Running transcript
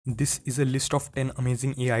This is a list of 10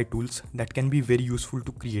 amazing AI tools that can be very useful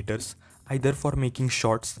to creators, either for making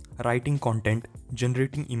shorts, writing content,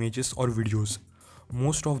 generating images or videos.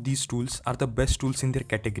 Most of these tools are the best tools in their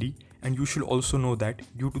category, and you should also know that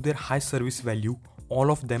due to their high service value, all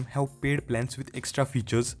of them have paid plans with extra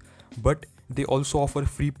features, but they also offer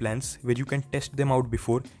free plans where you can test them out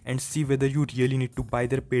before and see whether you really need to buy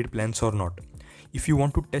their paid plans or not. If you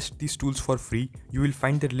want to test these tools for free, you will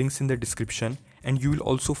find their links in the description, and you will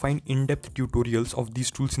also find in-depth tutorials of these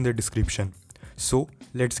tools in the description. So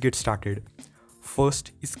let's get started.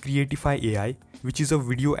 First is Creatify AI, which is a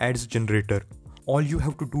video ads generator. All you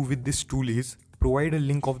have to do with this tool is provide a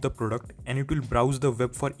link of the product and it will browse the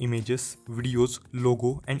web for images, videos,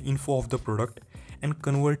 logo and info of the product and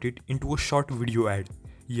convert it into a short video ad.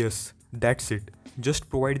 Yes, that's it. Just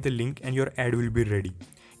provide the link and your ad will be ready.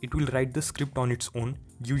 It will write the script on its own,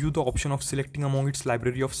 give you the option of selecting among its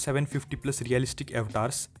library of 750 plus realistic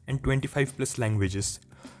avatars and 25 plus languages.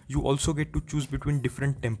 You also get to choose between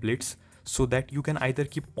different templates so that you can either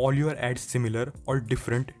keep all your ads similar or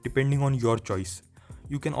different depending on your choice.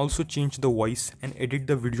 You can also change the voice and edit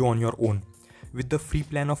the video on your own. With the free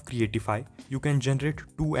plan of Creatify, you can generate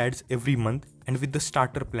 2 ads every month, and with the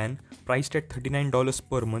starter plan, priced at $39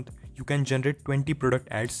 per month, you can generate 20 product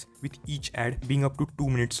ads with each ad being up to 2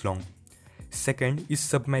 minutes long. Second is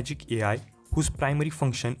Submagic AI, whose primary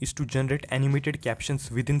function is to generate animated captions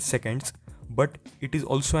within seconds, but it is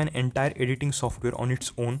also an entire editing software on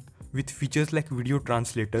its own with features like video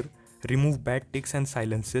translator, remove bad takes and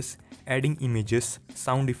silences, adding images,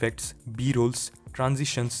 sound effects, B-rolls,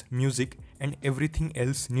 transitions, music, and everything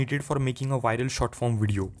else needed for making a viral short form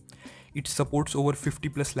video. It supports over 50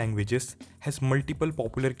 plus languages, has multiple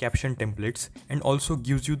popular caption templates, and also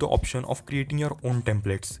gives you the option of creating your own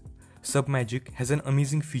templates. Submagic has an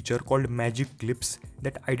amazing feature called Magic Clips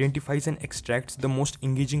that identifies and extracts the most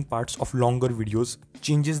engaging parts of longer videos,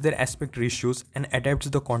 changes their aspect ratios, and adapts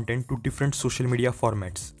the content to different social media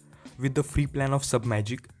formats. With the free plan of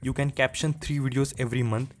Submagic, you can caption 3 videos every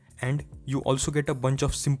month, and you also get a bunch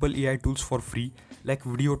of simple AI tools for free like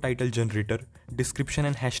video title generator, description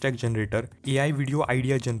and hashtag generator, AI video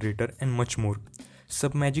idea generator, and much more.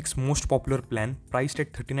 Submagic's most popular plan, priced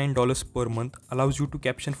at $39 per month, allows you to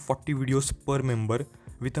caption 40 videos per member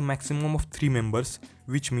with a maximum of 3 members,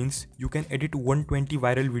 which means you can edit 120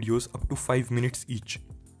 viral videos up to 5 minutes each.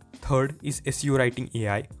 Third is SEO Writing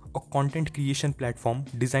AI, a content creation platform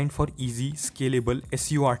designed for easy, scalable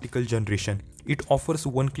SEO article generation. It offers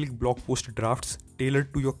one-click blog post drafts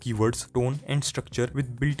tailored to your keywords, tone, and structure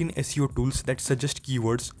with built-in SEO tools that suggest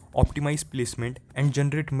keywords, optimize placement, and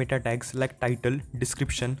generate meta tags like title,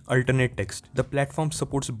 description, alternate text. The platform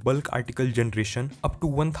supports bulk article generation up to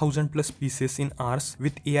 1000 plus pieces in hours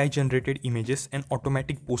with AI-generated images and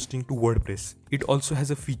automatic posting to WordPress. It also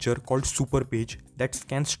has a feature called Super Page that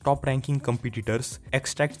scans top-ranking competitors,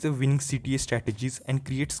 extracts the winning CTA strategies, and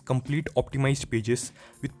creates complete optimized pages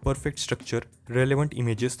with perfect structure, relevant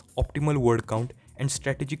images, optimal word count, and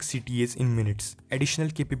strategic CTAs in minutes. Additional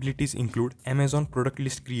capabilities include Amazon product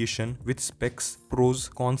list creation with specs, pros,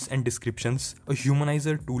 cons, and descriptions, a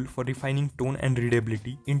humanizer tool for refining tone and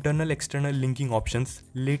readability, internal-external linking options,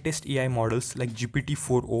 latest AI models like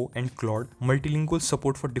GPT-4o and Claude, multilingual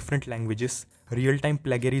support for different languages, real-time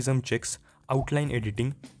plagiarism checks, outline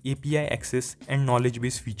editing, API access, and knowledge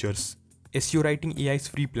base features. SEO Writing AI's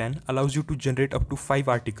free plan allows you to generate up to 5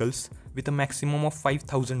 articles with a maximum of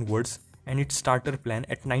 5,000 words, and its starter plan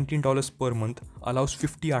at $19 per month allows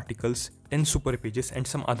 50 articles, 10 super pages, and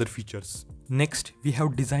some other features. Next, we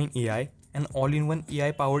have Design AI, an all-in-one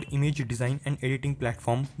AI-powered image design and editing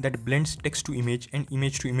platform that blends text to image and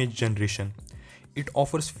image to image generation. It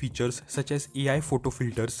offers features such as AI photo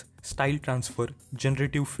filters, style transfer,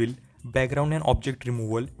 generative fill, background and object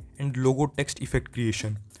removal, and logo text effect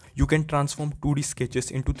creation. You can transform 2D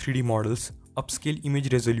sketches into 3D models, upscale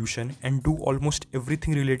image resolution, and do almost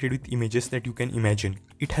everything related with images that you can imagine.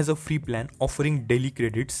 It has a free plan offering daily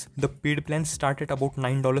credits. The paid plans start at about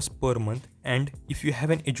 $9 per month, and if you have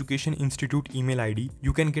an education institute email ID,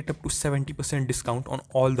 you can get up to 70% discount on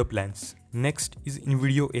all the plans. Next is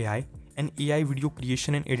InVideo AI, an AI video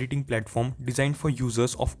creation and editing platform designed for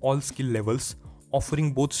users of all skill levels,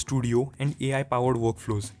 offering both studio and AI-powered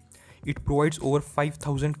workflows. It provides over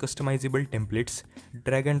 5,000 customizable templates,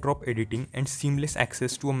 drag and drop editing, and seamless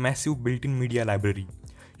access to a massive built-in media library.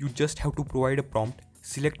 You just have to provide a prompt,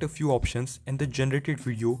 select a few options, and the generated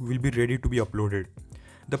video will be ready to be uploaded.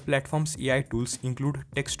 The platform's AI tools include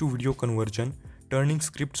text-to-video conversion, turning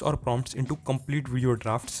scripts or prompts into complete video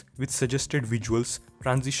drafts with suggested visuals,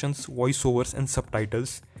 transitions, voiceovers, and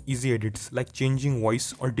subtitles, easy edits like changing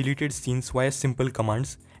voice or deleted scenes via simple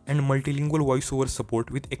commands, and multilingual voiceover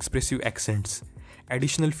support with expressive accents.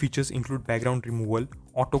 Additional features include background removal,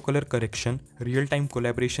 auto color correction, real-time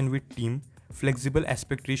collaboration with team, flexible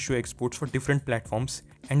aspect ratio exports for different platforms,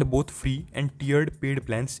 and both free and tiered paid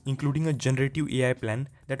plans, including a generative AI plan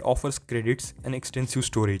that offers credits and extensive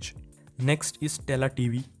storage. Next is Tela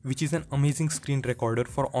TV, which is an amazing screen recorder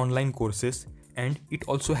for online courses, and it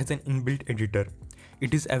also has an inbuilt editor.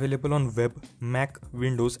 It is available on web, Mac,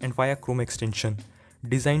 Windows, and via Chrome extension,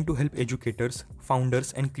 designed to help educators,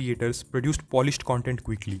 founders, and creators produce polished content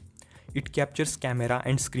quickly. It captures camera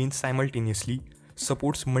and screen simultaneously,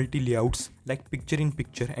 supports multi-layouts like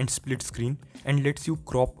picture-in-picture and split screen, and lets you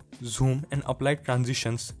crop, zoom, and apply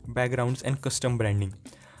transitions, backgrounds, and custom branding.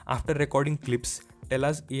 After recording clips,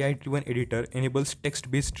 Tela's AI-driven editor enables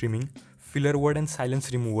text-based trimming, filler word and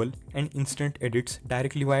silence removal, and instant edits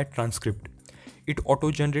directly via transcript. It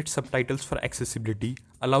auto-generates subtitles for accessibility,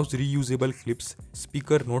 allows reusable clips,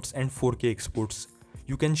 speaker notes, and 4K exports.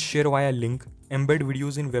 You can share via link, embed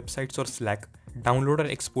videos in websites or Slack, download or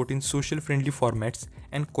export in social-friendly formats,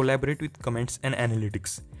 and collaborate with comments and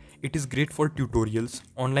analytics. It is great for tutorials,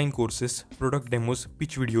 online courses, product demos,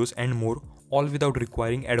 pitch videos, and more, all without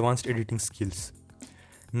requiring advanced editing skills.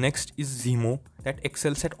 Next is Zemo, that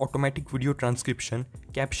excels at automatic video transcription,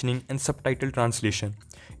 captioning, and subtitle translation.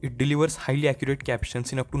 It delivers highly accurate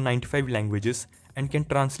captions in up to 95 languages and can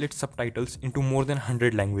translate subtitles into more than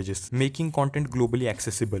 100 languages, making content globally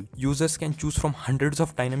accessible. Users can choose from hundreds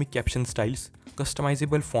of dynamic caption styles,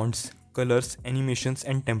 customizable fonts, colors, animations,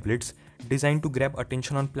 and templates designed to grab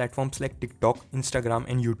attention on platforms like TikTok, Instagram,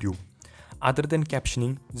 and YouTube. Other than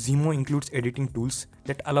captioning, Zemo includes editing tools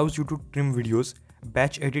that allows you to trim videos,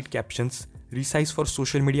 batch edit captions, resize for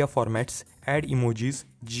social media formats, add emojis,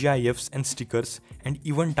 GIFs and stickers, and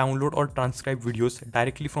even download or transcribe videos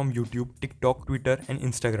directly from YouTube, TikTok, Twitter, and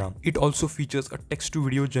Instagram. It also features a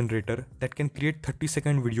text-to-video generator that can create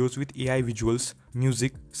 30-second videos with AI visuals,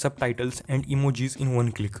 music, subtitles, and emojis in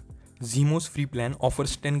one click. Zemo's free plan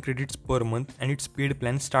offers 10 credits per month, and its paid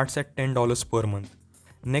plan starts at $10 per month.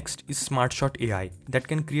 Next is SmartShot AI, that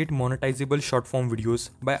can create monetizable short-form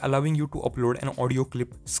videos by allowing you to upload an audio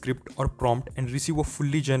clip, script, or prompt and receive a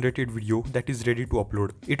fully generated video that is ready to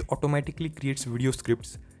upload. It automatically creates video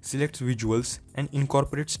scripts, selects visuals, and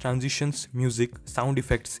incorporates transitions, music, sound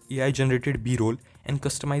effects, AI-generated B-roll, and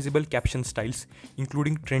customizable caption styles,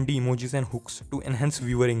 including trendy emojis and hooks to enhance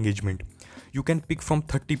viewer engagement. You can pick from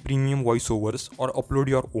 30 premium voiceovers or upload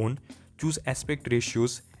your own, choose aspect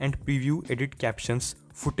ratios, and preview, edit captions,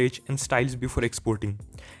 footage, and styles before exporting.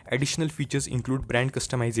 Additional features include brand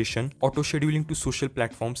customization, auto-scheduling to social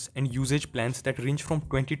platforms, and usage plans that range from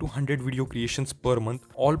 20 to 100 video creations per month,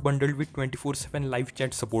 all bundled with 24/7 live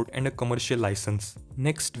chat support and a commercial license.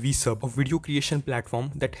 Next, VSub, a video creation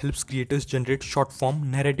platform that helps creators generate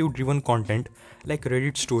short-form, narrative-driven content like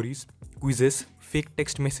Reddit stories, quizzes, fake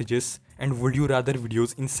text messages, and would you rather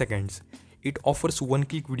videos in seconds. It offers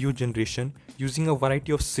one-click video generation using a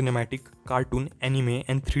variety of cinematic, cartoon, anime,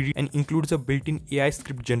 and 3D, and includes a built-in AI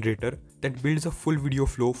script generator that builds a full video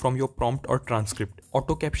flow from your prompt or transcript.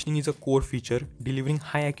 Auto-captioning is a core feature, delivering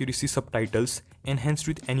high-accuracy subtitles enhanced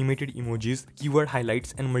with animated emojis, keyword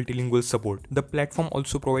highlights, and multilingual support. The platform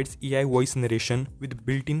also provides AI voice narration with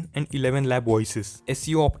built-in and 11 lab voices,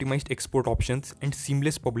 SEO-optimized export options, and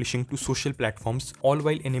seamless publishing to social platforms, all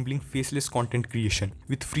while enabling faceless content creation.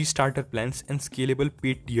 With free starter plans and scalable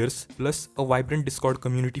paid tiers, plus a vibrant Discord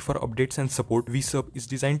community for updates and support, VSub is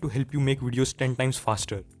designed to help you make videos 10 times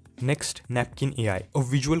faster. Next, Napkin AI, a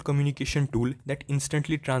visual communication tool that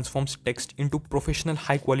instantly transforms text into professional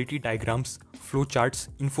high-quality diagrams, flowcharts,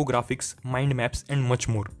 infographics, mind maps, and much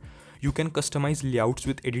more. You can customize layouts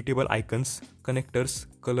with editable icons, connectors,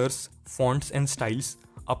 colors, fonts, and styles,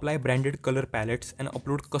 apply branded color palettes, and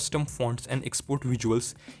upload custom fonts and export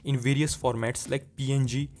visuals in various formats like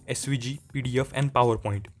PNG, SVG, PDF, and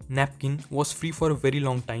PowerPoint. Napkin was free for a very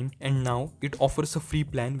long time, and now it offers a free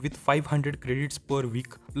plan with 500 credits per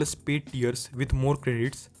week plus paid tiers with more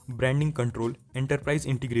credits, branding control, enterprise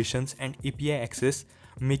integrations, and API access,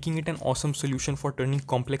 making it an awesome solution for turning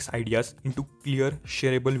complex ideas into clear,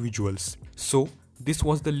 shareable visuals. So, this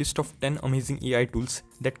was the list of 10 amazing AI tools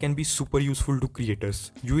that can be super useful to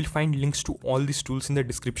creators. You will find links to all these tools in the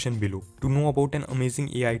description below. To know about an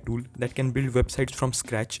amazing AI tool that can build websites from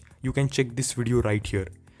scratch, you can check this video right here.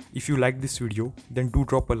 If you like this video, then do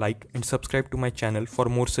drop a like and subscribe to my channel for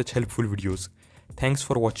more such helpful videos. Thanks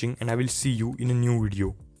for watching, and I will see you in a new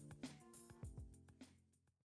video.